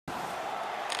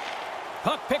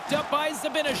Puck picked up by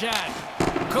Zibanejad.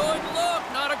 Good look,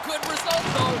 not a good result,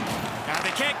 though. Now,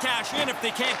 they can't cash in if they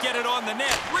can't get it on the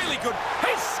net. Really good.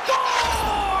 He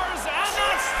scores! And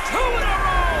that's 2 in a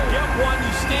row! Get one,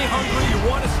 you stay hungry, you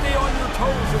want to stay on your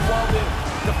toes, and while the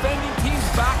defending team's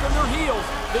back on their heels,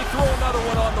 they throw another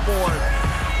one on the board.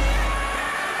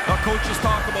 Now, coaches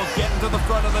talk about getting to the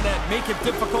front of the net, make it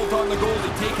difficult on the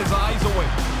goalie, take his eyes away.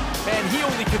 Man, he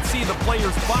only can see the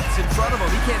players' butts in front of him.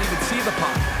 He can't even see the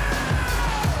puck.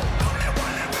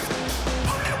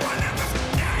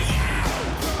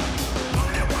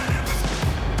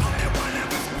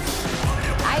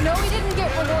 I know he didn't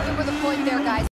get rewarded with a point there, guys.